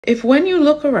If when you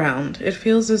look around, it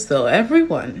feels as though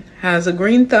everyone has a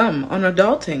green thumb on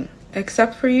adulting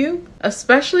except for you,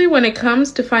 especially when it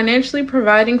comes to financially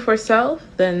providing for self,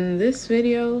 then this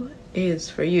video is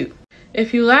for you.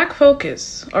 If you lack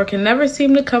focus or can never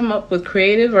seem to come up with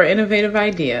creative or innovative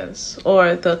ideas,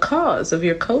 or the cause of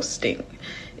your coasting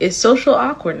is social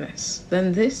awkwardness,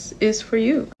 then this is for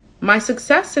you. My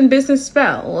Success in Business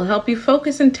Spell will help you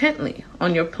focus intently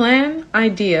on your plan,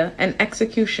 idea, and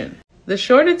execution. The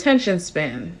short attention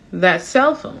span that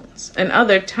cell phones and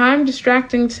other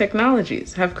time-distracting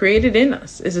technologies have created in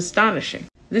us is astonishing.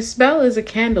 This spell is a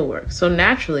candlework, so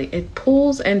naturally it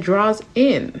pulls and draws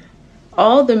in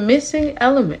all the missing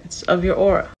elements of your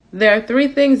aura. There are 3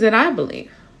 things that I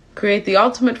believe create the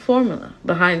ultimate formula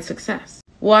behind success.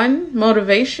 1,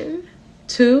 motivation.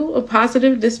 2, a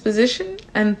positive disposition.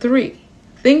 And 3,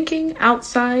 thinking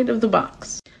outside of the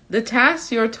box. The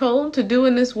tasks you're told to do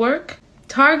in this work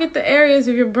target the areas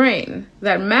of your brain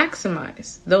that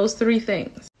maximize those 3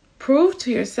 things. Prove to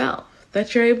yourself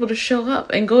that you're able to show up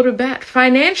and go to bat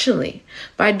financially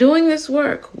by doing this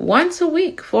work once a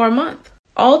week for a month,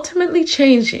 ultimately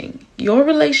changing your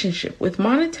relationship with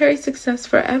monetary success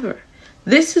forever.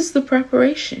 This is the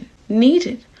preparation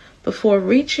needed before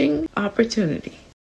reaching opportunity.